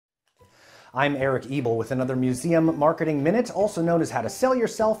I'm Erich Ebel with another Museum Marketing Minute, also known as How to Sell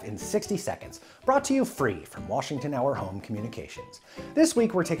Yourself in 60 Seconds, brought to you free from Washington Our Home Communications. This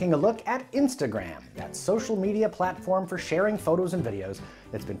week we're taking a look at Instagram, that social media platform for sharing photos and videos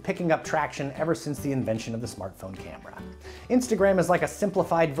that's been picking up traction ever since the invention of the smartphone camera. Instagram is like a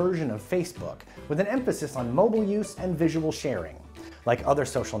simplified version of Facebook, with an emphasis on mobile use and visual sharing. Like other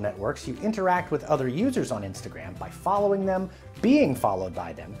social networks, you interact with other users on Instagram by following them, being followed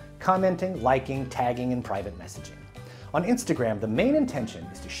by them, commenting, liking, tagging, and private messaging. On Instagram, the main intention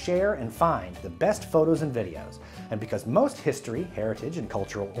is to share and find the best photos and videos, and because most history, heritage, and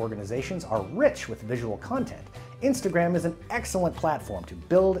cultural organizations are rich with visual content, Instagram is an excellent platform to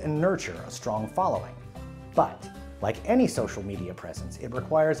build and nurture a strong following. But, like any social media presence, it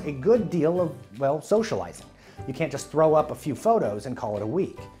requires a good deal of, well, socializing. You can't just throw up a few photos and call it a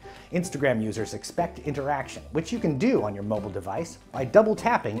week. Instagram users expect interaction, which you can do on your mobile device by double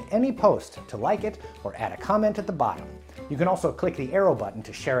tapping any post to like it or add a comment at the bottom. You can also click the arrow button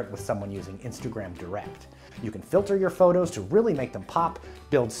to share it with someone using Instagram Direct. You can filter your photos to really make them pop,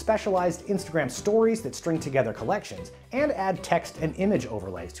 build specialized Instagram stories that string together collections, and add text and image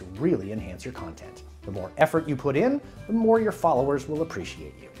overlays to really enhance your content. The more effort you put in, the more your followers will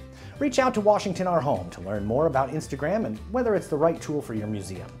appreciate you. Reach out to Washington Our Home to learn more about Instagram and whether it's the right tool for your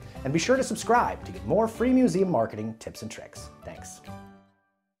museum. And be sure to subscribe to get more free museum marketing tips and tricks. Thanks.